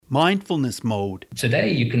Mindfulness Mode.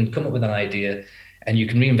 Today, you can come up with an idea and you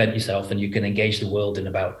can reinvent yourself and you can engage the world in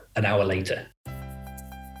about an hour later.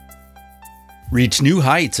 Reach new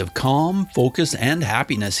heights of calm, focus, and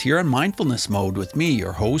happiness here on Mindfulness Mode with me,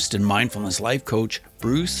 your host and mindfulness life coach,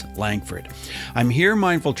 Bruce Langford. I'm here,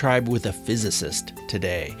 Mindful Tribe, with a physicist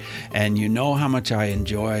today. And you know how much I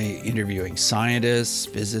enjoy interviewing scientists,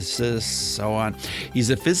 physicists, so on. He's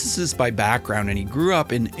a physicist by background, and he grew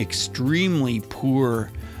up in extremely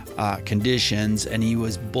poor conditions, and he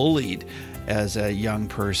was bullied as a young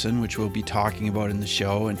person, which we'll be talking about in the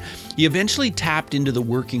show. And he eventually tapped into the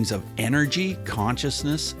workings of energy,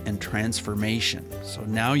 consciousness, and transformation. So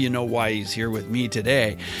now you know why he's here with me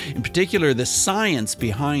today. In particular, the science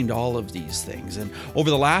behind all of these things. And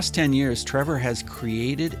over the last 10 years, Trevor has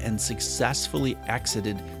created and successfully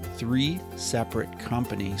exited 3 separate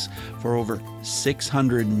companies for over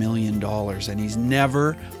 $600 million. And he's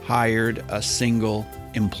never hired a single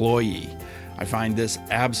employee. I find this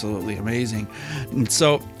absolutely amazing. And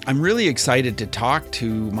so I'm really excited to talk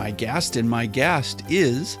to my guest, and my guest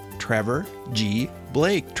is Trevor G.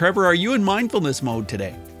 Blake. Trevor, are you in mindfulness mode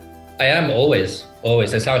today? I am always.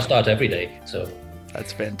 That's how I start every day. So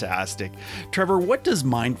that's fantastic. Trevor, what does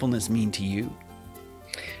mindfulness mean to you?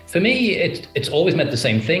 For me, it's always meant the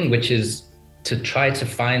same thing, which is to try to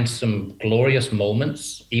find some glorious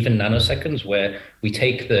moments, even nanoseconds, where we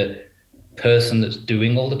take the person that's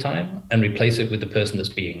doing all the time and replace it with the person that's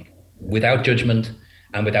being, without judgment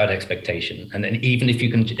and without expectation. And then even if you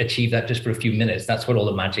can achieve that just for a few minutes, that's where all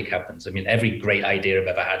the magic happens. I mean, every great idea I've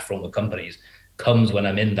ever had from the companies comes when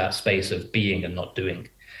I'm in that space of being and not doing.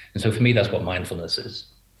 And so for me, that's what mindfulness is.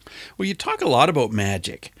 Well, you talk a lot about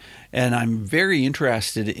magic, and I'm very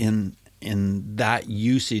interested in that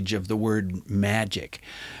usage of the word magic.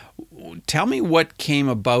 Tell me what came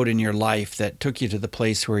about in your life that took you to the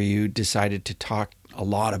place where you decided to talk a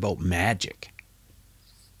lot about magic.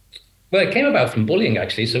 Well, it came about from bullying,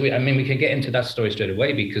 actually. So we can get into that story straight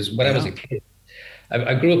away, because when I was a kid,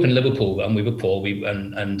 I grew up in Liverpool and we were poor.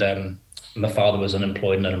 My father was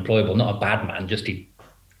unemployed and unemployable, not a bad man, just he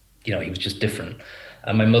was just different.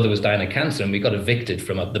 And my mother was dying of cancer, and we got evicted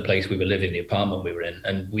from the place we were living, the apartment we were in.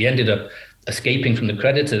 And we ended up escaping from the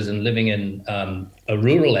creditors and living in a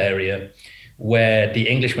rural area where the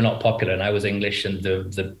English were not popular, and I was English, and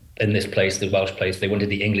in this place, the Welsh place, they wanted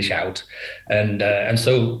the English out, and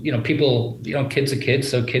so people, kids are kids,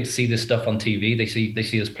 so kids see this stuff on TV. They see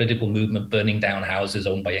this political movement burning down houses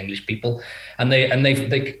owned by English people, and they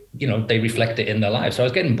reflect it in their lives. So I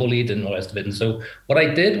was getting bullied and all the rest of it, and so what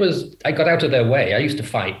I did was I got out of their way. I used to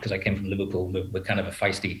fight because I came from Liverpool. We're kind of a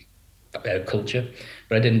feisty culture,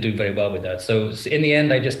 but I didn't do very well with that. So in the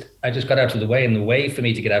end, I just got out of the way, and the way for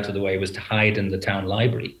me to get out of the way was to hide in the town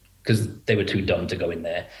library because they were too dumb to go in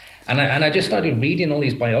there. And I just started reading all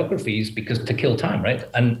these biographies because to kill time, right?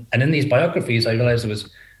 And in these biographies, I realized there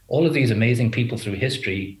was all of these amazing people through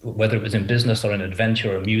history, whether it was in business or in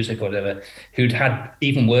adventure or music or whatever, who'd had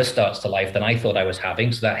even worse starts to life than I thought I was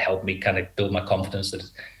having. So that helped me kind of build my confidence that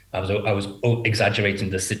I was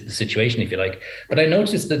exaggerating the situation, if you like. But I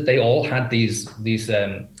noticed that they all had these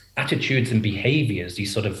attitudes and behaviors,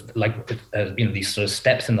 these sort of these sort of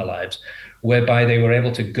steps in their lives, whereby they were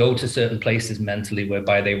able to go to certain places mentally,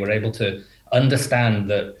 whereby they were able to understand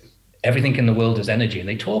that everything in the world is energy. And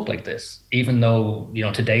they talk like this, even though,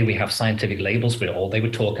 today we have scientific labels for it all. They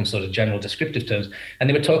would talk in sort of general descriptive terms, and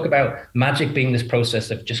they would talk about magic being this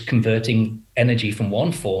process of just converting energy from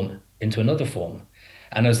one form into another form.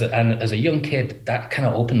 And as a young kid, that kind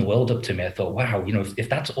of opened the world up to me. I thought, wow, if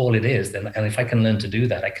that's all it is, then, and if I can learn to do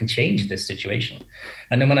that, I can change this situation.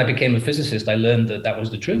 And then when I became a physicist, I learned that was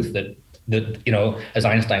the truth, that as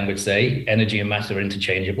Einstein would say, energy and matter are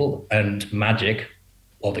interchangeable, and magic,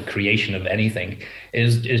 or the creation of anything,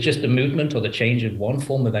 is just the movement or the change of one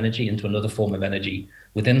form of energy into another form of energy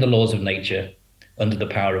within the laws of nature under the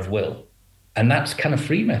power of will. And that's kind of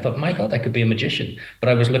freed me. I thought, my God, I could be a magician. But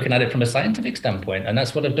I was looking at it from a scientific standpoint. And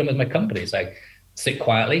that's what I've done with my companies. I sit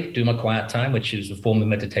quietly, do my quiet time, which is a form of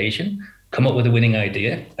meditation, come up with a winning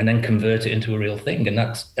idea, and then convert it into a real thing. And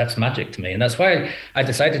that's magic to me. And that's why I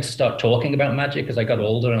decided to start talking about magic as I got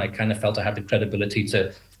older, and I kind of felt I had the credibility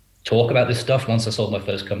to talk about this stuff once I sold my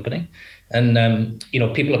first company. And,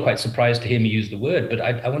 people are quite surprised to hear me use the word, but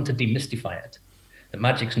I want to demystify it. That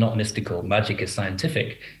magic's not mystical, magic is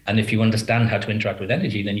scientific. And if you understand how to interact with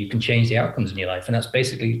energy, then you can change the outcomes in your life. And that's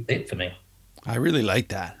basically it for me. I really like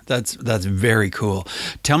that. That's very cool.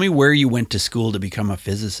 Tell me where you went to school to become a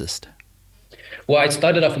physicist. Well, I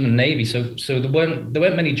started off in the Navy, so there weren't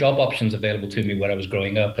many job options available to me where I was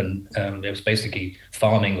growing up, and it was basically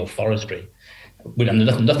farming or forestry. And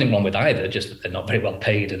there's nothing wrong with either, just that they're not very well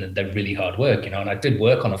paid and they're really hard work, And I did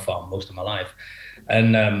work on a farm most of my life,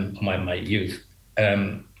 and my youth.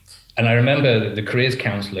 And I remember the careers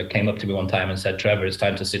counselor came up to me one time and said, "Trevor, it's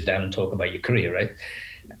time to sit down and talk about your career, right?"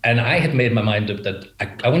 And I had made my mind up that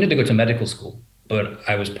I wanted to go to medical school, but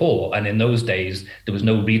I was poor. And in those days, there was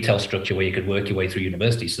no retail structure where you could work your way through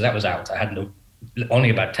university. So that was out. Only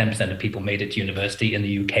about 10% of people made it to university in the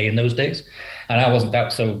UK in those days. And I wasn't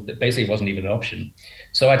that, so basically it wasn't even an option.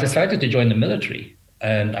 So I decided to join the military,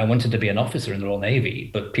 and I wanted to be an officer in the Royal Navy,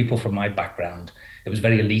 but people from my background, it was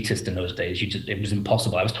very elitist in those days. It was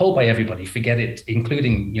impossible. I was told by everybody, forget it,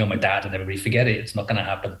 including, my dad and everybody, forget it. It's not going to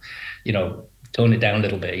happen. Tone it down a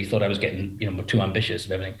little bit. He thought I was getting, too ambitious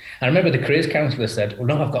and everything. And I remember the careers counselor said, "Well,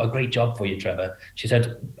 no, I've got a great job for you, Trevor." She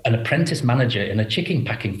said, "An apprentice manager in a chicken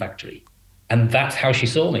packing factory." And that's how she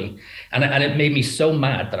saw me. And it made me so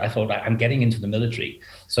mad that I thought, I'm getting into the military.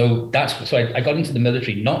 So I got into the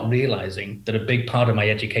military, not realizing that a big part of my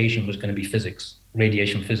education was going to be physics,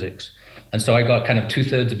 radiation physics. And so I got kind of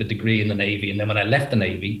 2/3 of a degree in the Navy. And then when I left the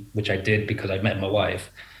Navy, which I did because I met my wife,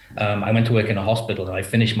 I went to work in a hospital, and I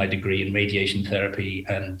finished my degree in radiation therapy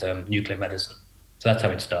and nuclear medicine. So that's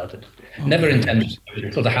how it started. Okay. Never intended.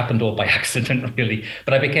 It sort of happened all by accident, really.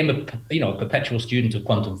 But I became a perpetual student of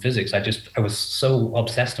quantum physics. I was so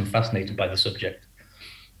obsessed and fascinated by the subject.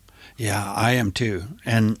 Yeah, I am too.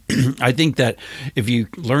 And I think that if you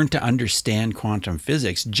learn to understand quantum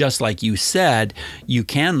physics, just like you said, you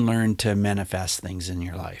can learn to manifest things in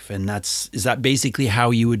your life. And is that basically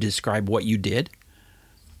how you would describe what you did?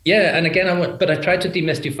 Yeah, and again, I tried to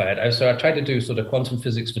demystify it. So I tried to do sort of quantum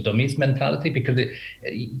physics for dummies mentality, because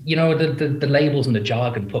the labels and the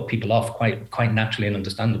jargon put people off quite naturally and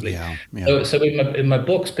understandably. Yeah. So in my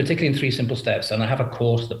books, particularly in 3 Simple Steps, and I have a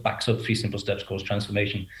course that backs up 3 Simple Steps called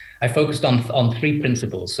Transformation, I focused on 3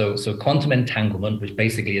 principles. So quantum entanglement, which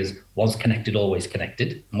basically is once connected, always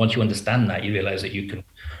connected. And once you understand that, you realize that you can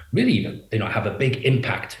really have a big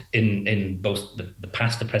impact in both the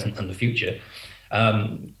past, the present, and the future.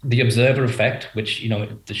 The observer effect, which,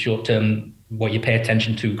 the short term, what you pay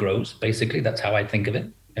attention to grows, basically. That's how I think of it,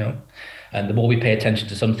 And the more we pay attention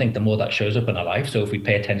to something, the more that shows up in our life. So if we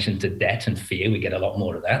pay attention to debt and fear, we get a lot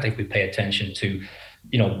more of that. If we pay attention to,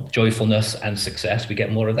 joyfulness and success, we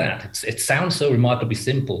get more of that. It sounds so remarkably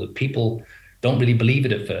simple that people don't really believe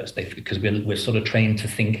it at first, because we're sort of trained to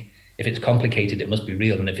think, if it's complicated, it must be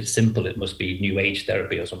real. And if it's simple, it must be new age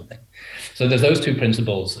therapy or something. So there's those 2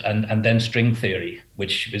 principles. And then string theory,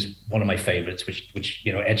 which is one of my favorites, which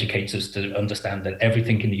educates us to understand that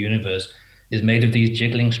everything in the universe is made of these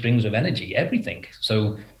jiggling strings of energy, everything.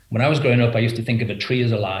 So when I was growing up, I used to think of a tree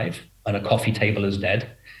as alive and a coffee table as dead.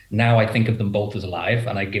 Now I think of them both as alive,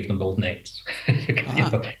 and I give them both names.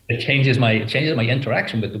 It changes my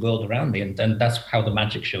interaction with the world around me. And that's how the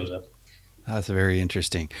magic shows up. That's very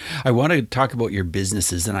interesting. I want to talk about your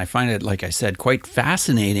businesses, and I find it, like I said, quite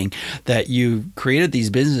fascinating that you created these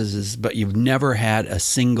businesses, but you've never had a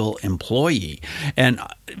single employee. And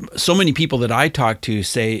so many people that I talk to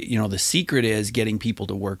say, the secret is getting people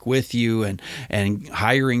to work with you and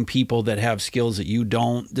hiring people that have skills that you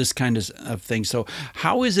don't, this kind of thing. So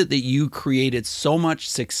how is it that you created so much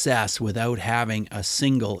success without having a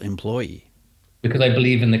single employee? Because I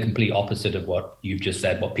believe in the complete opposite of what you've just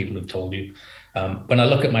said, what people have told you. When I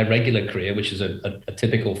look at my regular career, which is a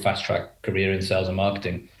typical fast track career in sales and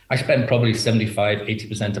marketing, I spend probably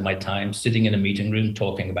 75-80% of my time sitting in a meeting room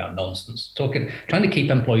talking about nonsense, trying to keep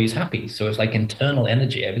employees happy. So it's like internal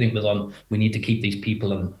energy. Everything was on, we need to keep these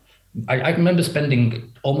people. And I remember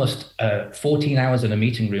spending almost 14 hours in a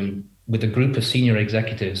meeting room with a group of senior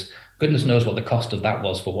executives. Goodness knows what the cost of that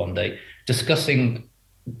was for one day, discussing.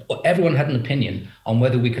 Everyone had an opinion on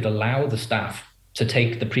whether we could allow the staff to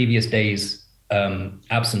take the previous day's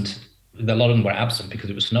absent. A lot of them were absent because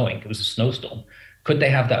it was snowing. It was a snowstorm. Could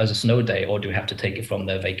they have that as a snow day, or do we have to take it from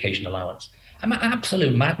their vacation allowance? I'm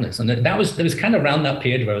absolute madness. And it was kind of around that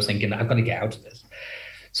period where I was thinking, I've got to get out of this.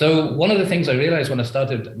 So one of the things I realized when I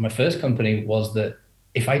started my first company was that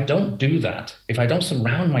if I don't do that, if I don't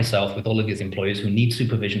surround myself with all of these employees who need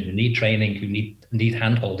supervision, who need training, who need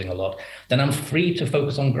hand-holding a lot, then I'm free to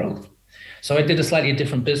focus on growth. So I did a slightly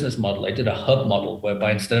different business model. I did a hub model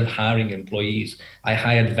whereby instead of hiring employees, I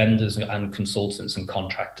hired vendors and consultants and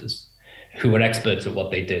contractors who were experts at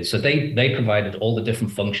what they did. So they provided all the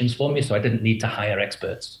different functions for me, so I didn't need to hire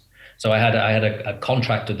experts. So I had a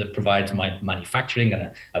contractor that provides my manufacturing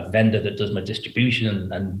and a vendor that does my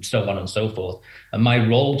distribution and so on and so forth. And my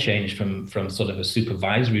role changed from sort of a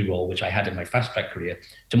supervisory role, which I had in my fast track career,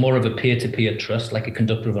 to more of a peer-to-peer trust, like a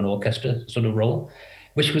conductor of an orchestra sort of role,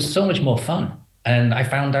 which was so much more fun. And I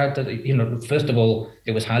found out that, first of all,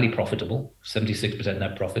 it was highly profitable, 76%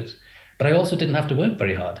 net profits, but I also didn't have to work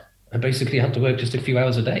very hard. I basically had to work just a few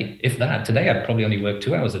hours a day, if that. Today, I'd probably only work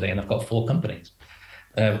 2 hours a day, and I've got 4 companies,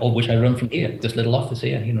 all of which I run from here, this little office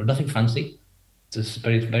here, nothing fancy. It's just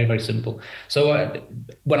very, very, very simple. So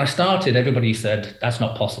when I started, everybody said, that's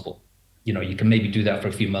not possible. You can maybe do that for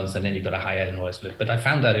a few months and then you've got to hire and all this. But I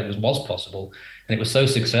found that it was possible, and it was so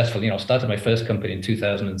successful. I started my first company in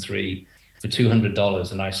 2003 for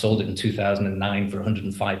 $200, and I sold it in 2009 for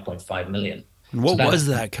 105.5 million. And what was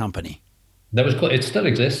that company? It still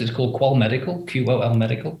exists. It's called Qual Medical, QOL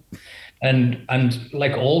Medical. And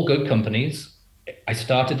like all good companies, I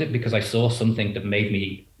started it because I saw something that made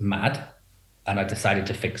me mad, and I decided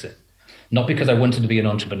to fix it. Not because I wanted to be an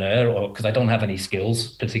entrepreneur or because I don't have any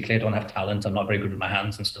skills, particularly I don't have talent. I'm not very good with my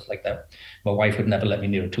hands and stuff like that. My wife would never let me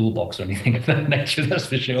near a toolbox or anything of that nature, that's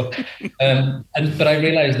for sure. But I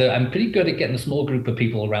realized that I'm pretty good at getting a small group of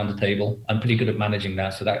people around the table. I'm pretty good at managing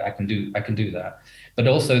that, so that I can do that. But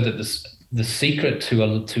also that the secret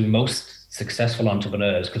to most successful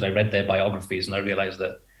entrepreneurs, because I read their biographies and I realized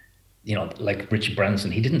that, like Richard Branson,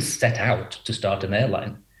 he didn't set out to start an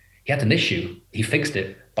airline. He had an issue. He fixed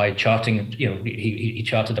it by charting, he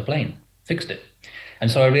chartered a plane, fixed it. And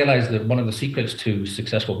so I realized that one of the secrets to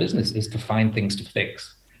successful business is to find things to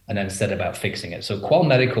fix and then set about fixing it. So Qual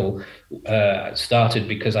Medical started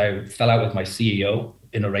because I fell out with my CEO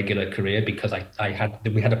in a regular career because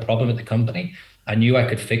we had a problem at the company. I knew I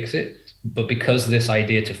could fix it, but because this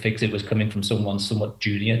idea to fix it was coming from someone somewhat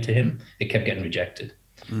junior to him, it kept getting rejected.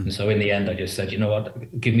 And so in the end, I just said, you know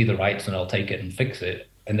what, give me the rights and I'll take it and fix it.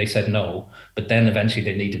 And they said no, but then eventually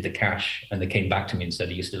they needed the cash and they came back to me and said,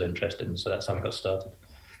 are you still interested? And so that's how I got started.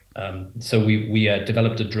 So we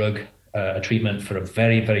developed a drug, a treatment for a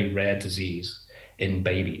very, very rare disease in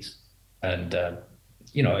babies. And, the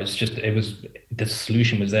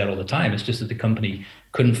solution was there all the time. It's just that the company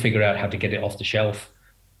couldn't figure out how to get it off the shelf,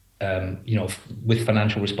 with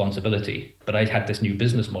financial responsibility. But I had this new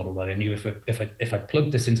business model that I knew if I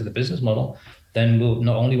plugged this into the business model, then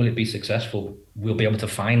not only will it be successful, we'll be able to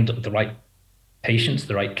find the right patients,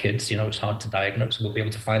 the right kids. It's hard to diagnose. We'll be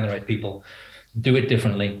able to find the right people, do it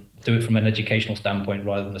differently, do it from an educational standpoint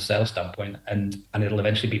rather than a sales standpoint, and it'll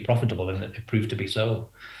eventually be profitable, and it proved to be so.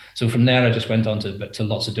 So from there, I just went on to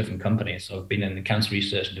lots of different companies. So I've been in the cancer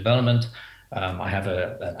research and development. I have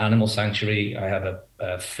an animal sanctuary. I have a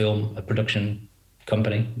production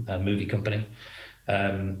company, a movie company.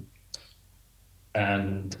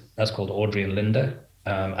 And that's called Audrey and Linda.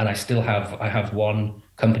 And I have one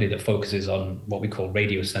company that focuses on what we call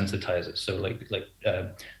radiosensitizers. So like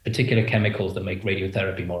particular chemicals that make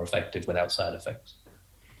radiotherapy more effective without side effects.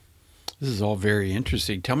 This is all very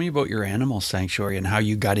interesting. Tell me about your animal sanctuary and how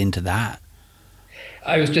you got into that.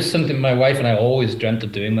 It was just something my wife and I always dreamt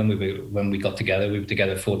of doing when we got together. We were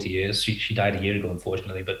together 40 years. She died a year ago,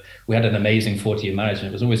 unfortunately, but we had an amazing 40-year marriage, and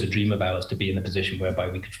it was always a dream of ours to be in a position whereby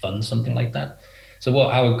we could fund something like that. So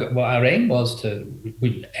what our aim was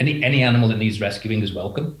any animal that needs rescuing is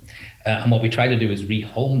welcome. And what we try to do is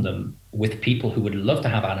rehome them with people who would love to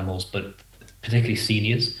have animals, but particularly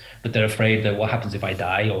seniors, but they're afraid that what happens if I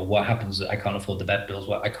die, or what happens I can't afford the vet bills,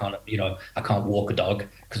 I can't walk a dog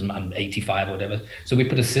because I'm 85 or whatever. So we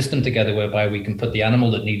put a system together whereby we can put the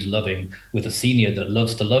animal that needs loving with a senior that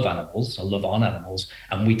loves to love animals or love on animals,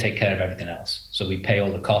 and we take care of everything else. So we pay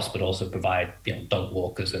all the costs, but also provide dog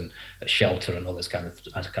walkers and a shelter and all this kind of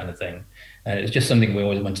thing. And it's just something we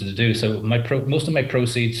always wanted to do. So all my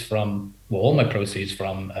proceeds from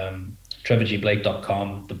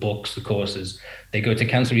TrevorGBlake.com, the books, the courses, they go to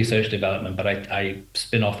cancer research development, but I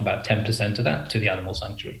spin off about 10% of that to the animal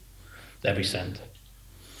sanctuary, every cent.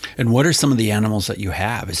 And what are some of the animals that you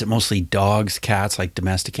have? Is it mostly dogs, cats, like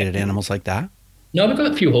domesticated animals like that? No, we've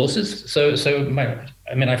got a few horses. I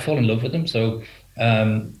fall in love with them. So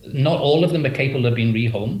not all of them are capable of being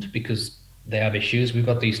rehomed because they have issues. We've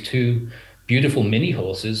got these two beautiful mini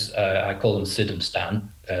horses. I call them Sid and Stan.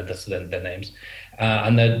 That's their names.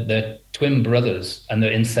 And they're twin brothers, and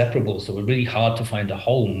they're inseparable. So we're really hard to find a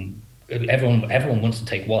home. Everyone wants to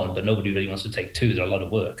take one, but nobody really wants to take two. They're a lot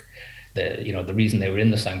of work. The reason they were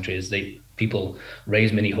in the sanctuary is people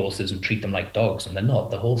raise mini horses and treat them like dogs, and they're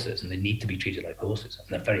not. They're horses, and they need to be treated like horses, and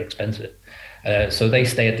they're very expensive. So they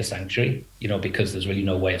stay at the sanctuary, because there's really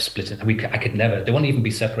no way of splitting. I could never. They won't even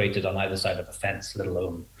be separated on either side of a fence, let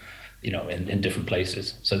alone in different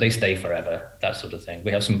places. So they stay forever, that sort of thing.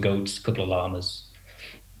 We have some goats, a couple of llamas.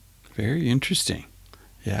 Very interesting.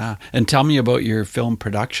 Yeah. And tell me about your film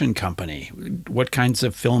production company. What kinds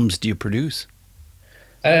of films do you produce?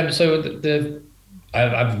 So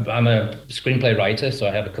I'm a screenplay writer, so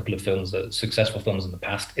I have a couple of films, successful films in the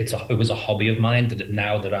past. It was a hobby of mine that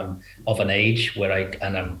now that I'm of an age where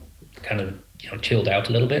I'm kind of chilled out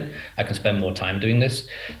a little bit, I can spend more time doing this.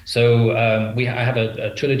 So I have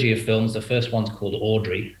a trilogy of films. The first one's called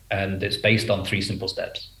Audrey, and it's based on Three Simple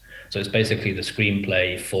Steps. So it's basically the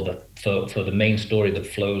screenplay for the main story that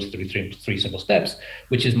flows through three simple steps,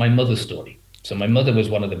 which is my mother's story. So my mother was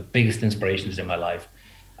one of the biggest inspirations in my life.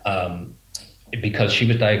 Because she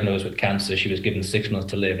was diagnosed with cancer. She was given 6 months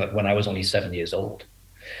to live when I was only 7 years old.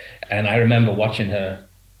 And I remember watching her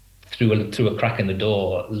through a crack in the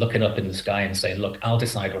door, looking up in the sky and saying, look, I'll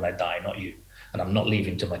decide when I die, not you. And I'm not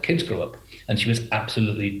leaving till my kids grow up. And she was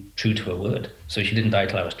absolutely true to her word. So she didn't die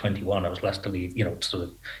till I was 21. I was left to leave, sort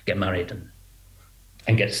of get married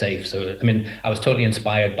and get safe. So, I mean, I was totally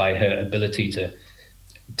inspired by her ability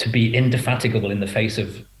to be indefatigable in the face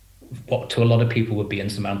of what to a lot of people would be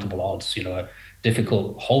insurmountable odds, a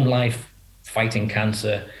difficult home life, fighting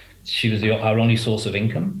cancer. She was our only source of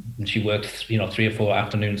income, and she worked, 3 or 4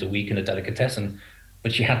 afternoons a week in a delicatessen,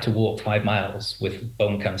 but she had to walk 5 miles with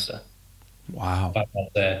bone cancer. Wow. 5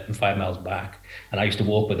 miles there and 5 miles back. And I used to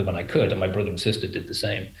walk with her when I could, and my brother and sister did the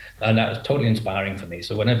same. And that was totally inspiring for me.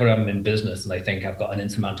 So whenever I'm in business and I think I've got an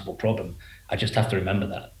insurmountable problem, I just have to remember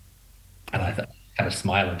that. And I kind of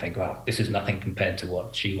smile and think, wow, this is nothing compared to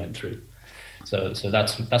what she went through. So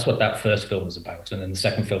that's what that first film was about. And then the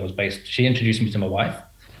second film was she introduced me to my wife.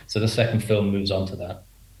 So the second film moves on to that,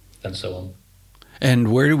 and so on.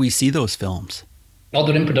 And where do we see those films? Oh,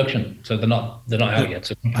 they're in production. So they're not out yet.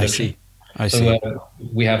 So I see.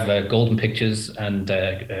 We have Golden Pictures and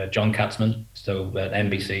John Katzman, so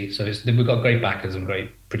NBC. So we've got great backers and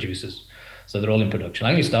great producers. So they're all in production. I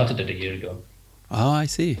only started it a year ago. Oh, I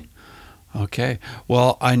see. Okay.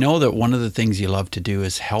 Well, I know that one of the things you love to do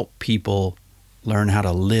is help people learn how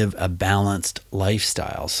to live a balanced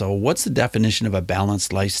lifestyle. So what's the definition of a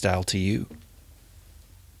balanced lifestyle to you?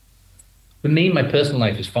 For me, my personal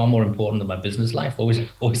life is far more important than my business life,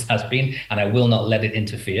 always has been, and I will not let it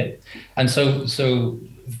interfere. And so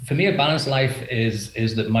for me, a balanced life is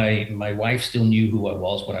that my wife still knew who I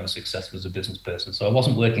was when I was successful as a business person. So I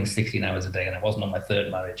wasn't working 16 hours a day, and I wasn't on my third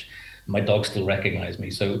marriage. My dog still recognized me.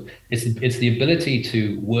 So it's the ability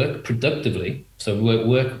to work productively. So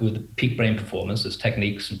work with peak brain performance. There's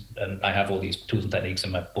techniques, and I have all these tools and techniques in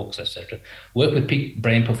my books, etc. Work with peak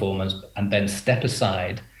brain performance, and then step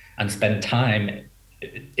aside and spend time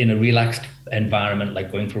in a relaxed environment,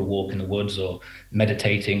 like going for a walk in the woods or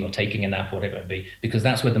meditating or taking a nap, whatever it be, because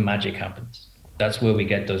that's where the magic happens. That's where we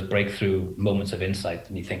get those breakthrough moments of insight.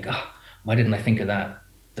 And you think, why didn't I think of that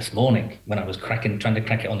this morning when I was trying to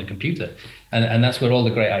crack it on the computer? And that's where all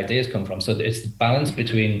the great ideas come from. So it's the balance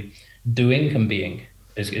between doing and being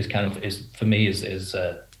is for me is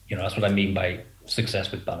that's what I mean by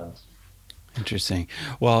success with balance. Interesting.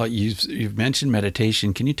 Well, you've mentioned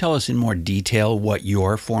meditation. Can you tell us in more detail what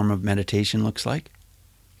your form of meditation looks like?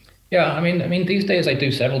 Yeah, I mean, these days I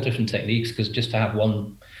do several different techniques because just to have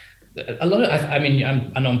one, a lot of, I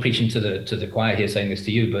know I'm preaching to the choir here saying this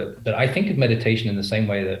to you, but I think of meditation in the same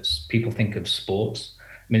way that people think of sports.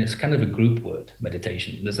 I mean, it's kind of a group word,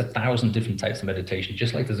 meditation. There's 1,000 different types of meditation,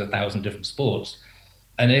 just like there's 1,000 different sports.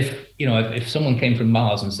 And if someone came from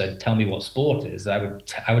Mars and said, tell me what sport is, I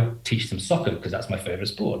would teach them soccer because that's my favorite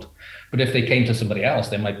sport. But if they came to somebody else,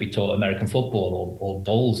 they might be taught American football or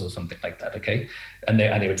bowls or something like that, okay? And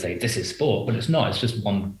they would say, this is sport, but it's not. It's just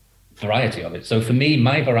one variety of it. So for me,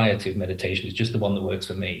 my variety of meditation is just the one that works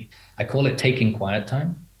for me. I call it taking quiet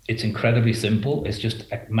time. It's incredibly simple. It's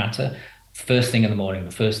just a matter. First thing in the morning,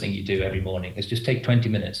 the first thing you do every morning is just take 20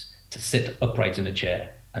 minutes to sit upright in a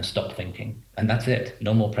chair and stop thinking. And that's it.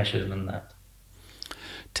 No more pressure than that.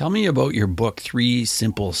 Tell me about your book, Three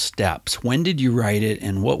Simple Steps. When did you write it,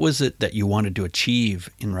 and what was it that you wanted to achieve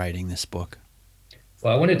in writing this book?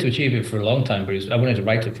 Well, I wanted to achieve it for a long time, Bruce. I wanted to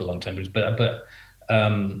write it for a long time, Bruce. But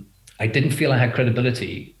I didn't feel I had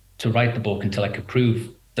credibility to write the book until I could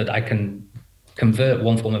prove that I can convert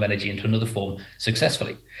one form of energy into another form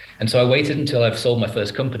successfully. And so I waited until I've sold my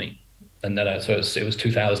first company. And then it was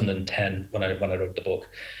 2010 when I wrote the book.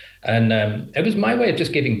 And it was my way of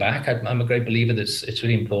just giving back. I'm a great believer that it's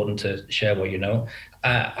really important to share what you know.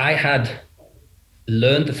 I had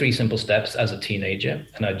learned the Three Simple Steps as a teenager,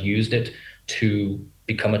 and I'd used it to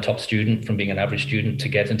become a top student from being an average student, to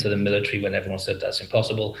get into the military when everyone said that's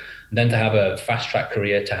impossible, and then to have a fast track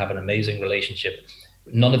career, to have an amazing relationship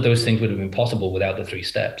none of those things would have been possible without the three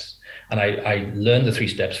steps. And I learned the three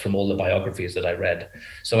steps from all the biographies that I read.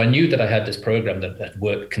 So I knew that I had this program that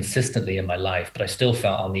worked consistently in my life, but I still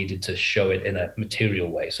felt I needed to show it in a material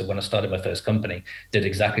way. So when I started my first company, did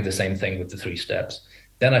exactly the same thing with the three steps.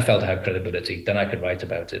 Then I felt I had credibility. Then I could write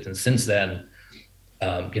about it. And since then,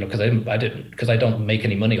 because I don't make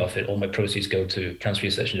any money off it, all my proceeds go to cancer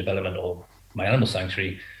research and development or my animal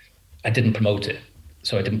sanctuary. I didn't promote it.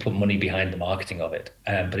 So I didn't put money behind the marketing of it,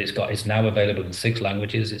 but it's now available in 6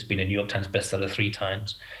 languages. It's been a New York Times bestseller 3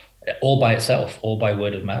 times, all by itself, all by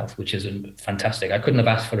word of mouth, which is fantastic. I couldn't have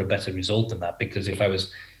asked for a better result than that, because if I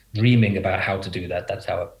was dreaming about how to do that,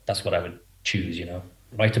 that's what I would choose.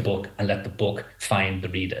 Write a book and let the book find the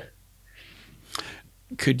reader.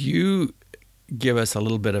 Could you give us a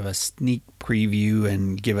little bit of a sneak preview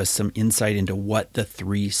and give us some insight into what the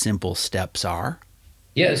 3 simple steps are?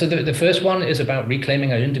 Yeah, so the first one is about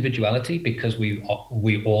reclaiming our individuality, because we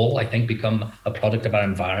all, I think, become a product of our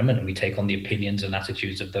environment, and we take on the opinions and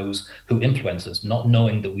attitudes of those who influence us, not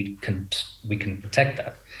knowing that we can protect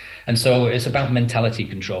that. And so it's about mentality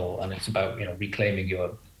control, and it's about reclaiming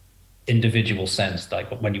your individual sense,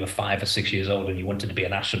 like when you were 5 or 6 years old and you wanted to be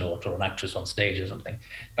an astronaut or an actress on stage or something.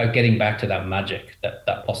 About getting back to that magic,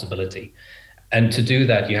 that possibility. And to do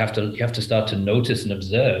that, you have to start to notice and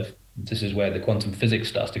observe. This is where the quantum physics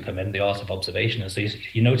starts to come in, the art of observation. And so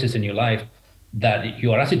you notice in your life that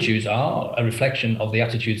your attitudes are a reflection of the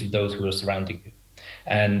attitudes of those who are surrounding you,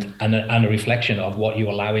 and a reflection of what you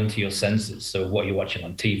allow into your senses. So what you're watching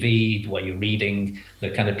on TV, what you're reading, the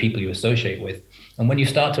kind of people you associate with. And when you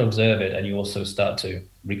start to observe it, and you also start to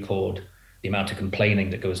record the amount of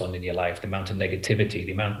complaining that goes on in your life, the amount of negativity,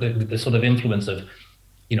 the sort of influence of,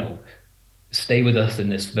 stay with us in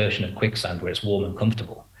this version of quicksand where it's warm and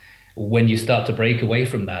comfortable. When you start to break away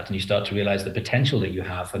from that and you start to realize the potential that you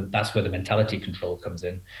have, and that's where the mentality control comes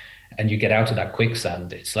in, and you get out of that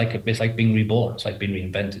quicksand, it's like being reborn. It's like being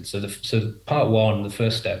reinvented. So part 1, the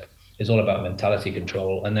first step, is all about mentality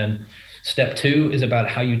control. And then step 2 is about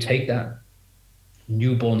how you take that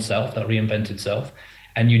newborn self, that reinvented self,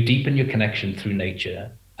 and you deepen your connection through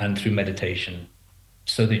nature and through meditation,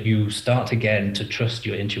 so that you start again to trust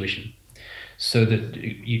your intuition. So that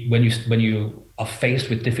when you are faced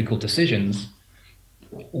with difficult decisions,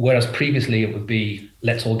 whereas previously it would be,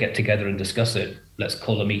 let's all get together and discuss it, let's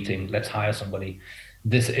call a meeting, let's hire somebody.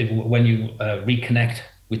 When you reconnect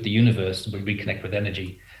with the universe, reconnect with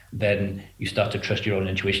energy, then you start to trust your own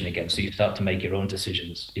intuition again. So you start to make your own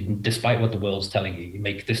decisions, despite what the world's telling you. You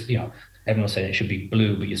make this, everyone's saying it should be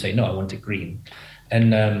blue, but you say, no, I want it green.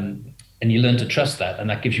 And you learn to trust that, and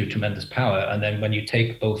that gives you tremendous power. And then when you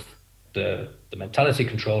take both the mentality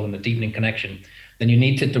control and the deepening connection, then you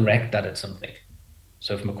need to direct that at something.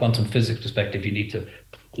 So from a quantum physics perspective, you need to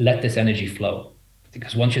let this energy flow.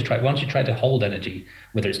 Because once you try to hold energy,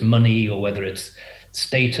 whether it's money or whether it's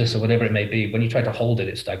status or whatever it may be, when you try to hold it,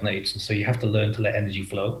 it stagnates. And so you have to learn to let energy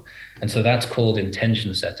flow. And so that's called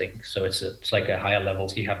intention setting. So it's like a higher level.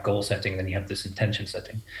 So you have goal setting, then you have this intention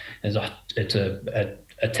setting. It's a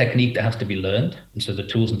technique that has to be learned. And so the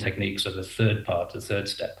tools and techniques are the third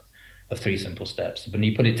step of 3 simple steps. When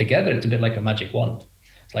you put it together, it's a bit like a magic wand.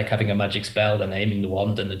 It's like having a magic spell and aiming the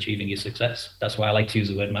wand and achieving your success. That's why I like to use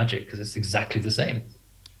the word magic, because it's exactly the same.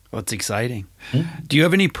 Well, it's exciting. Do you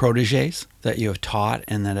have any proteges that you have taught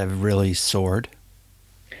and that have really soared?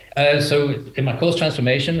 So in my course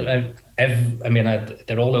Transformation,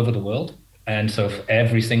 they're all over the world. And so for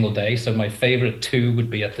every single day, so my favorite 2 would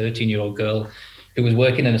be a 13-year-old girl who was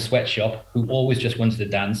working in a sweatshop, who always just wanted to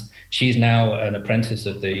dance. She's now an apprentice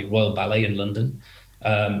at the Royal Ballet in London.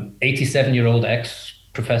 87-year-old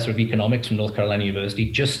ex-professor of economics from North Carolina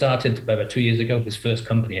University, just started about 2 years ago his first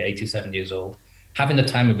company at 87 years old, having the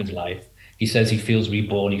time of his life. He says he feels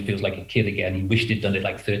reborn, he feels like a kid again. He wished he'd done it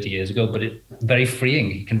like 30 years ago, but it's very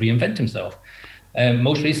freeing. He can reinvent himself.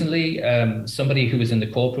 Most recently, somebody who was in the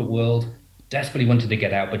corporate world, desperately wanted to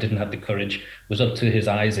get out but didn't have the courage, was up to his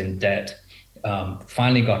eyes in debt,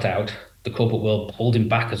 finally got out. The corporate world pulled him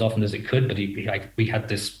back as often as it could, but we had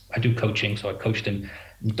this, I do coaching, so I coached him,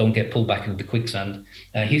 don't get pulled back into the quicksand.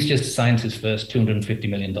 He's just signed his first $250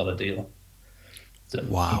 million deal. So,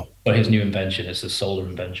 wow. For his new invention, it's a solar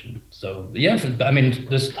invention. So yeah,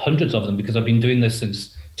 there's hundreds of them, because I've been doing this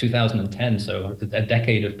since 2010. So a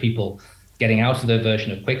decade of people getting out of their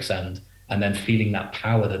version of quicksand and then feeling that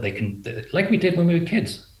power that they can, like we did when we were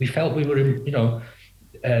kids. We felt we were,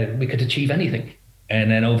 we could achieve anything. And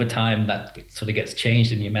then over time, that sort of gets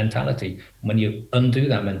changed in your mentality. When you undo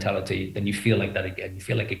that mentality, then you feel like that again. You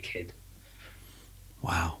feel like a kid.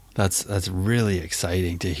 Wow. That's really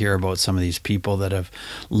exciting to hear about some of these people that have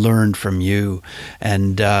learned from you.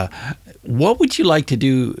 And what would you like to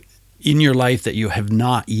do in your life that you have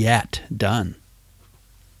not yet done?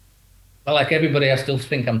 Well, like everybody, I still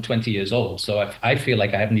think I'm 20 years old, so I feel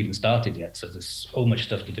like I haven't even started yet. So there's so much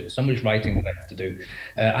stuff to do, so much writing that I have to do.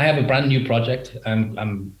 I have a brand new project.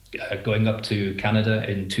 I'm going up to Canada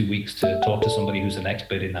in 2 weeks to talk to somebody who's an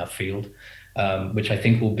expert in that field, which I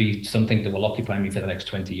think will be something that will occupy me for the next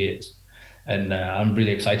 20 years. And I'm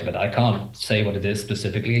really excited about it. I can't say what it is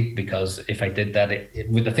specifically, because if I did that,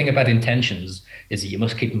 with the thing about intentions is that you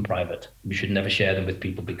must keep them private. You should never share them with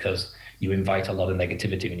people, because you invite a lot of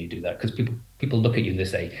negativity when you do that, because people look at you and they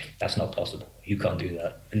say, that's not possible, you can't do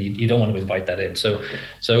that, and you don't want to invite that in. So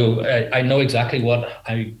I know exactly what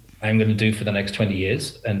I'm going to do for the next 20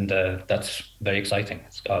 years, and that's very exciting.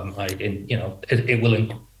 It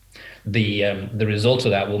will. The result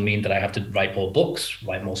of that will mean that I have to write more books,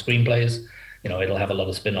 write more screenplays. It'll have a lot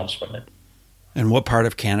of spin-offs from it. And what part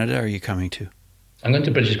of Canada are you coming to? I'm going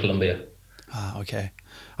to British Columbia. Okay.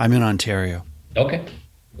 I'm in Ontario. Okay.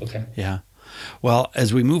 Yeah. Well,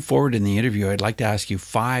 as we move forward in the interview, I'd like to ask you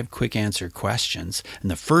 5 quick answer questions. And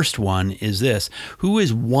the first one is this: who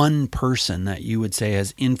is one person that you would say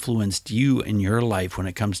has influenced you in your life when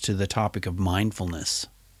it comes to the topic of mindfulness?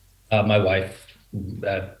 My wife,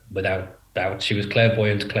 without doubt. She was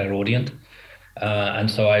clairvoyant, clairaudient. And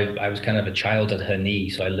so I was kind of a child at her knee.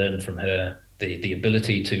 So I learned from her the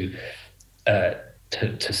ability to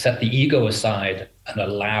set the ego aside and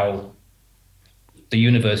allow the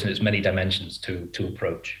universe in its many dimensions to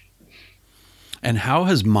approach. And how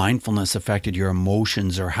has mindfulness affected your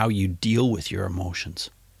emotions, or how you deal with your emotions?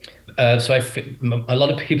 So a lot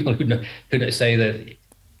of people who say that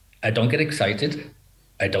I don't get excited,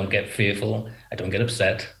 I don't get fearful, I don't get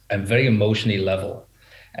upset. I'm very emotionally level.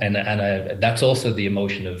 And that's also the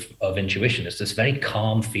emotion of intuition. It's this very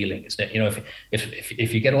calm feeling. It's that,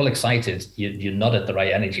 if you get all excited, you're not at the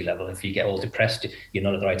right energy level. If you get all depressed, you're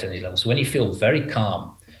not at the right energy level. So when you feel very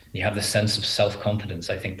calm, you have this sense of self-confidence.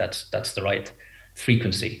 I think that's the right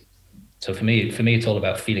frequency. So for me, it's all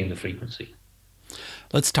about feeling the frequency.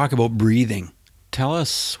 Let's talk about breathing. Tell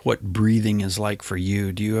us what breathing is like for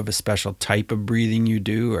you. Do you have a special type of breathing you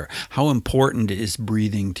do, or how important is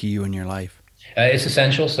breathing to you in your life? It's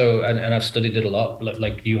essential. So, and I've studied it a lot,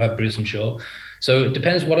 like you have, Bruce, I'm sure. So it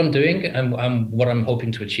depends what I'm doing and what I'm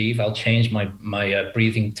hoping to achieve. I'll change my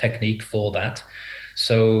breathing technique for that.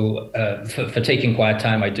 So for taking quiet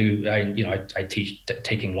time, I teach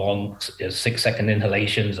taking long 6-second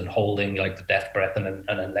inhalations and holding like the death breath and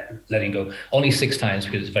then letting go only 6 times,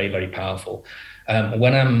 because it's very, very powerful.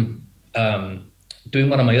 When I'm doing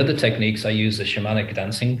one of my other techniques, I use the shamanic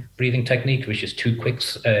dancing breathing technique, which is 2 quick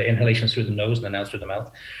inhalations through the nose and then out through the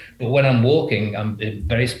mouth. But when I'm walking, I'm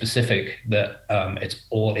very specific that it's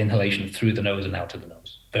all inhalation through the nose and out of the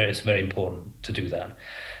nose. It's very important to do that.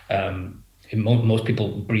 Most people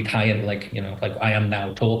breathe high in, like I am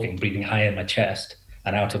now talking, breathing high in my chest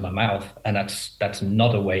and out of my mouth, and that's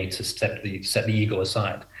not a way to set the ego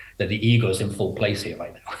aside. That the ego is in full place here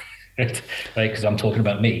right now. Right, because I'm talking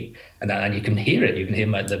about me, and you can hear it. You can hear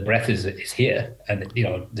the breath is here, and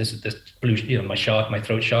this blue, my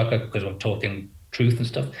throat chakra, because I'm talking truth and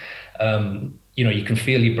stuff. You can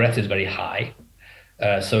feel your breath is very high.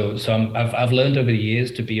 So I've learned over the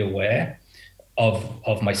years to be aware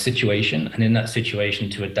of my situation, and in that situation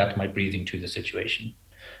to adapt my breathing to the situation.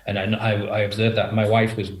 And I observed that my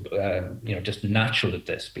wife was just natural at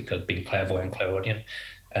this, because being clairvoyant, clairaudient.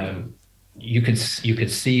 You could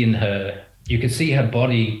see in her, her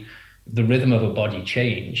body, the rhythm of her body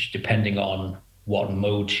change depending on what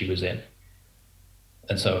mode she was in.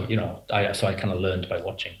 And so, I kind of learned by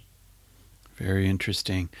watching. Very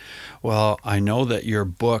interesting. Well, I know that your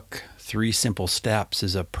book, 3 Simple Steps,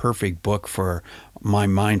 is a perfect book for my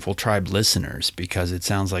Mindful Tribe listeners, because it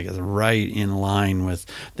sounds like it's right in line with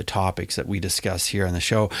the topics that we discuss here on the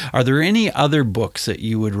show. Are there any other books that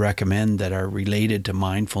you would recommend that are related to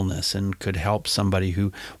mindfulness and could help somebody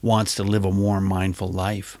who wants to live a more mindful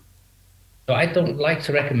life? So I don't like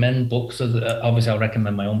to recommend books. Obviously, I'll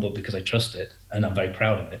recommend my own book because I trust it and I'm very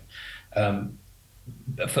proud of it.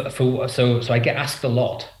 So I get asked a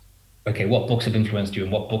lot, okay, what books have influenced you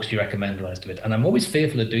and what books do you recommend, the rest of it? And I'm always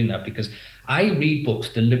fearful of doing that, because I read books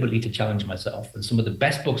deliberately to challenge myself. And some of the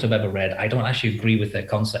best books I've ever read, I don't actually agree with their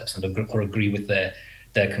concepts or agree with their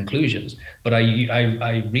conclusions, but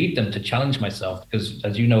I read them to challenge myself, because,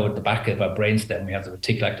 as you know, at the back of our brainstem, we have the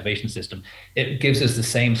reticular activation system. It gives us the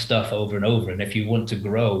same stuff over and over. And if you want to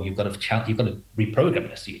grow, you've got to reprogram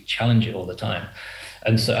this. So you challenge it all the time.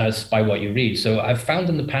 And so as by what you read. So I've found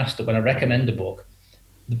in the past that when I recommend a book,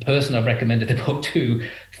 the person I've recommended the book to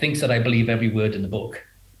thinks that I believe every word in the book,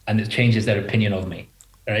 and it changes their opinion of me.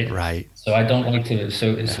 Right. So I don't like to.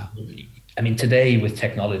 I mean, today with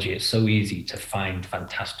technology, it's so easy to find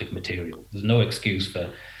fantastic material. There's no excuse for,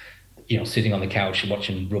 sitting on the couch and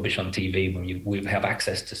watching rubbish on TV when we have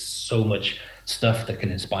access to so much stuff that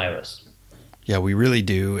can inspire us. Yeah, we really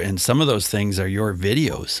do. And some of those things are your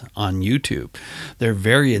videos on YouTube. They're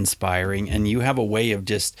very inspiring. And you have a way of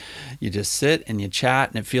you just sit and you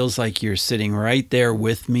chat, and it feels like you're sitting right there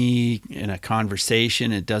with me in a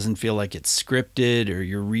conversation. It doesn't feel like it's scripted or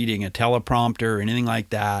you're reading a teleprompter or anything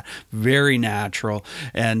like that. Very natural.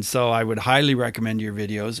 And so I would highly recommend your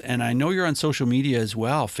videos. And I know you're on social media as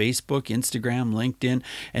well, Facebook, Instagram, LinkedIn,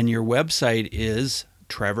 and your website is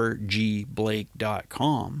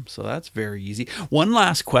trevorgblake.com. So that's very easy. One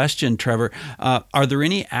last question, Trevor. Are there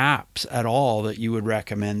any apps at all that you would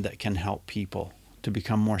recommend that can help people to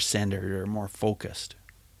become more centered or more focused?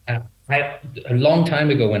 A long time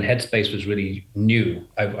ago, when Headspace was really new,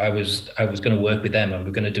 I was going to work with them, and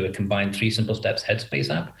we're going to do a combined 3 Simple Steps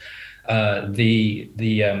Headspace app.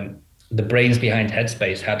 The brains behind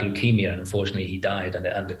Headspace had leukemia, and unfortunately he died,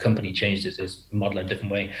 and the company changed its model in a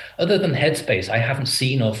different way. Other than Headspace, I haven't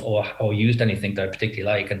seen or used anything that I particularly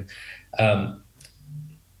like. And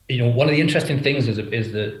one of the interesting things is that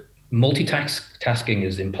multitasking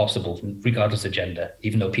is impossible regardless of gender,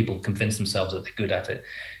 even though people convince themselves that they're good at it.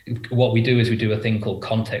 What we do is we do a thing called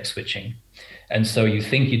context switching. And so you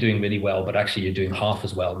think you're doing really well, but actually you're doing half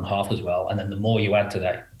as well and half as well. And then the more you add to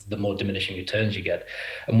that, the more diminishing returns you get.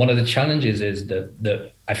 And one of the challenges is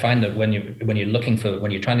that I find that when you're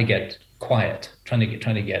trying to get quiet, trying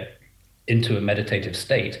to get into a meditative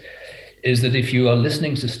state, is that if you are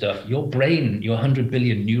listening to stuff, your brain, your 100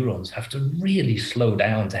 billion neurons have to really slow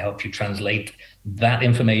down to help you translate that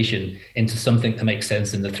information into something that makes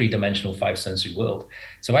sense in the 3-dimensional 5-sensory world.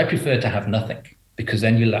 So I prefer to have nothing, because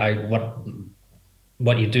then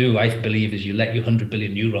what you do, I believe, is you let your 100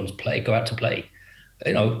 billion neurons go out to play.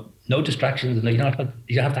 No distractions. You don't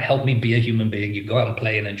have to help me be a human being. You go out and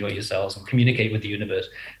play and enjoy yourselves and communicate with the universe,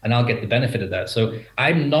 and I'll get the benefit of that. So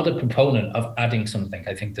I'm not a proponent of adding something.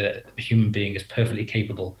 I think that a human being is perfectly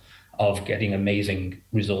capable of getting amazing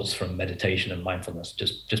results from meditation and mindfulness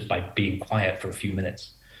just by being quiet for a few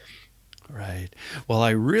minutes. Right. Well,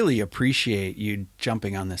 I really appreciate you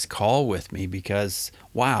jumping on this call with me because,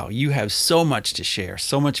 wow, you have so much to share,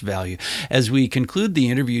 so much value. As we conclude the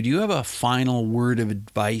interview, do you have a final word of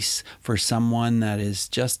advice for someone that is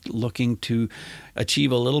just looking to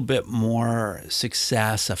achieve a little bit more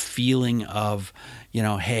success, a feeling of,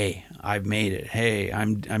 hey, I've made it. Hey,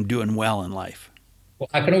 I'm doing well in life? Well,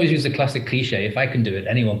 I can always use the classic cliche: if I can do it,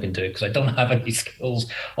 anyone can do it, because I don't have any skills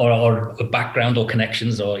or a background or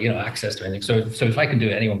connections or access to anything. So if I can do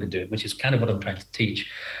it, anyone can do it, which is kind of what I'm trying to teach.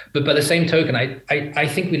 But by the same token, I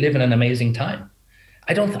think we live in an amazing time.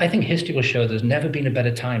 I think history will show there's never been a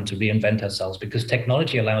better time to reinvent ourselves, because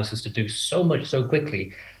technology allows us to do so much so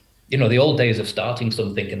quickly. The old days of starting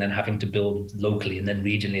something and then having to build locally and then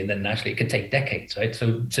regionally and then nationally, it could take decades, right?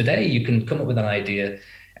 So today you can come up with an idea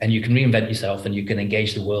and you can reinvent yourself, and you can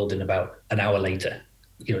engage the world in about an hour later.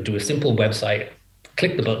 Do a simple website,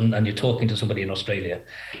 click the button, and you're talking to somebody in Australia.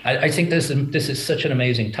 I think this is such an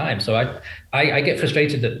amazing time. So I get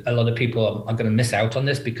frustrated that a lot of people are going to miss out on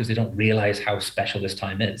this because they don't realize how special this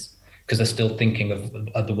time is, because they're still thinking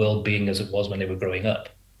of the world being as it was when they were growing up.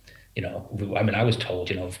 I was told,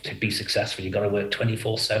 to be successful, you got to work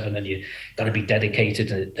 24/7 and you got to be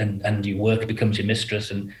dedicated, and your work becomes your mistress.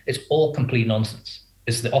 And it's all complete nonsense.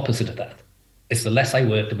 It's the opposite of that. It's the less I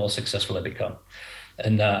work, the more successful I become.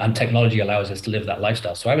 And technology allows us to live that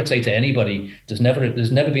lifestyle. So I would say to anybody, there's never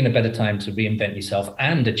been a better time to reinvent yourself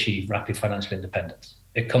and achieve rapid financial independence.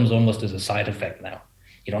 It comes almost as a side effect now.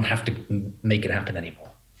 You don't have to make it happen anymore.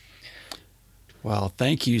 Well,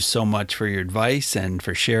 thank you so much for your advice and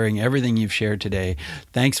for sharing everything you've shared today.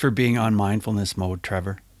 Thanks for being on Mindfulness Mode,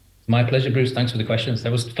 Trevor. My pleasure, Bruce. Thanks for the questions.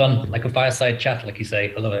 That was fun, like a fireside chat, like you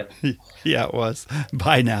say. I love it. Yeah, it was.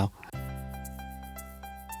 Bye now.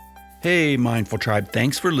 Hey, Mindful Tribe.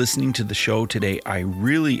 Thanks for listening to the show today. I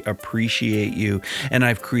really appreciate you. And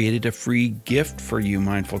I've created a free gift for you,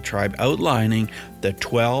 Mindful Tribe, outlining the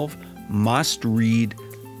 12 must-read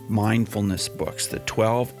mindfulness books, the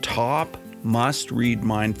 12 top must-read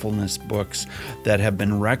mindfulness books that have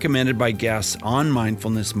been recommended by guests on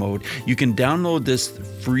Mindfulness Mode. You can download this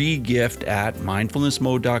free gift at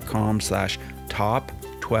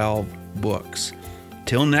mindfulnessmode.com/top12books.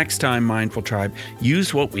 Till next time, Mindful Tribe,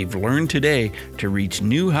 use what we've learned today to reach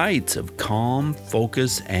new heights of calm,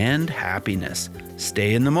 focus, and happiness.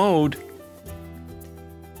 Stay in the mode.